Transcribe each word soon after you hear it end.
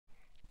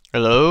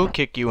Hello,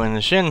 Kick You in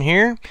the Shin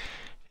here,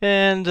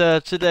 and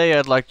today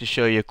I'd like to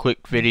show you a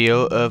quick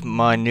video of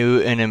my new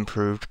and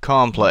improved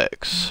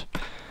complex.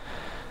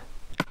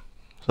 So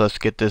let's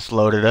get this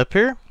loaded up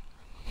here.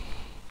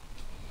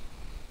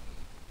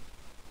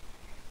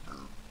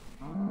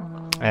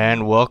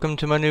 And welcome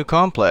to my new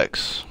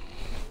complex.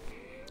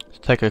 Let's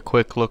take a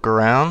quick look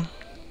around.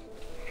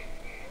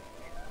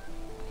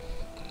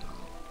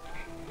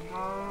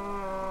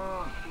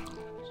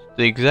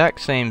 The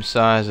exact same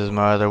size as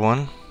my other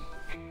one.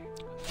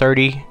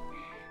 30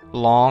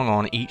 long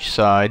on each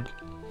side,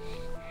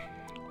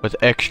 with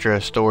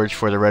extra storage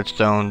for the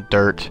redstone,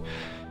 dirt,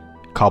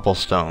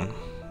 cobblestone,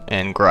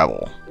 and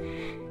gravel,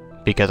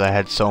 because I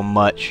had so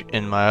much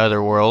in my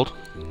other world,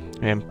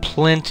 and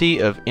plenty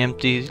of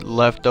empty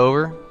left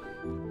over.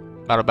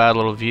 Not a bad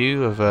little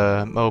view of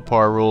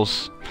Mopar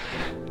Rules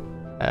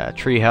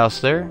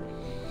treehouse there.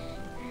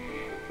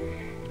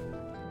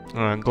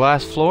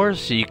 Glass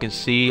floors, so you can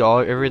see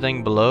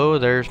everything below.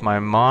 There's my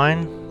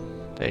mine.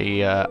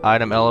 A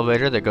item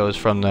elevator that goes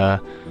from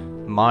the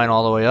mine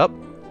all the way up.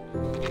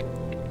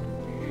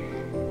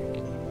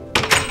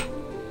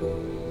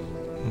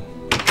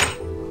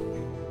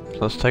 So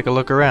let's take a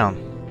look around,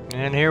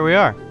 and here we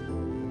are.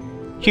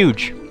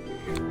 Huge,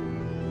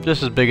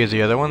 just as big as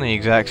the other one, the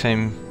exact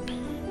same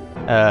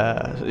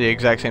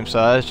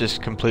size,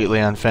 just completely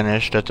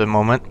unfinished at the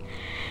moment.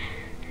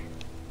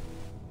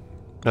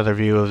 Another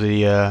view of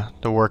the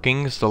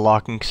workings, the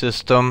locking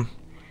system,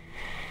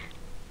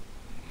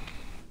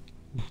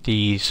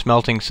 the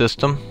smelting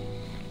system.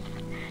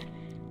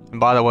 And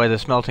by the way, the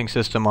smelting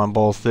system on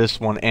both this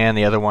one and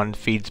the other one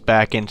feeds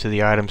back into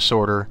the item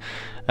sorter,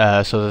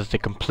 so that the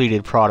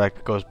completed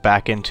product goes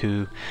back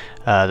into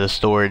the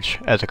storage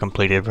as a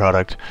completed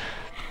product.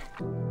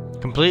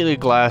 Completely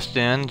glassed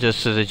in, just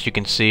so that you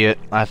can see it.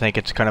 I think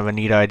it's kind of a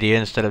neat idea,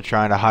 instead of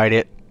trying to hide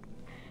it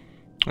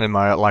in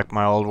like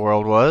my old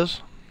world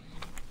was.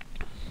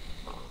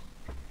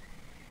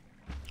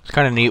 It's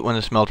kind of neat when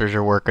the smelters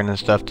are working and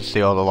stuff to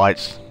see all the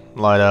lights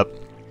light up.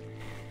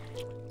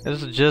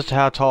 This is just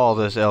how tall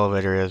this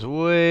elevator is,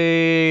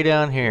 way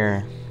down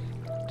here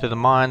to the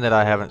mine that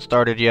I haven't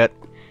started yet.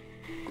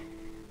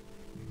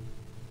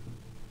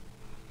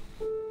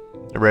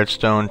 The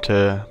redstone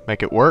to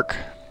make it work.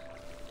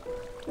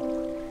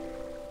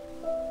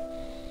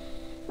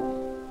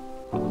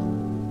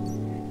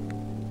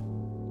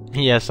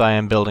 Yes, I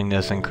am building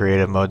this in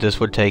creative mode.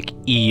 This would take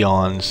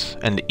eons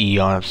and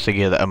eons to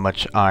get that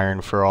much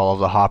iron for all of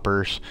the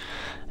hoppers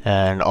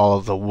and all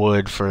of the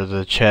wood for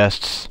the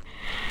chests.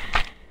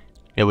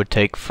 It would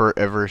take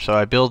forever, so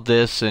I build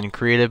this in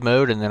creative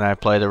mode and then I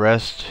play the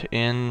rest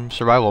in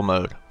survival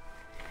mode.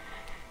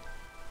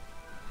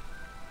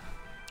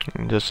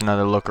 And just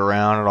another look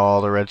around at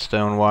all the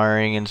redstone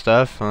wiring and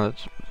stuff.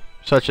 It's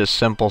such a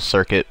simple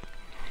circuit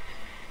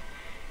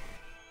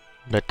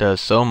that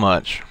does so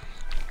much.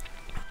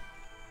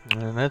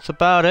 And that's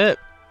about it.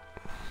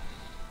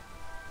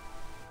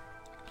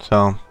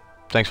 So,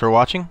 thanks for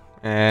watching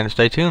and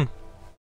stay tuned.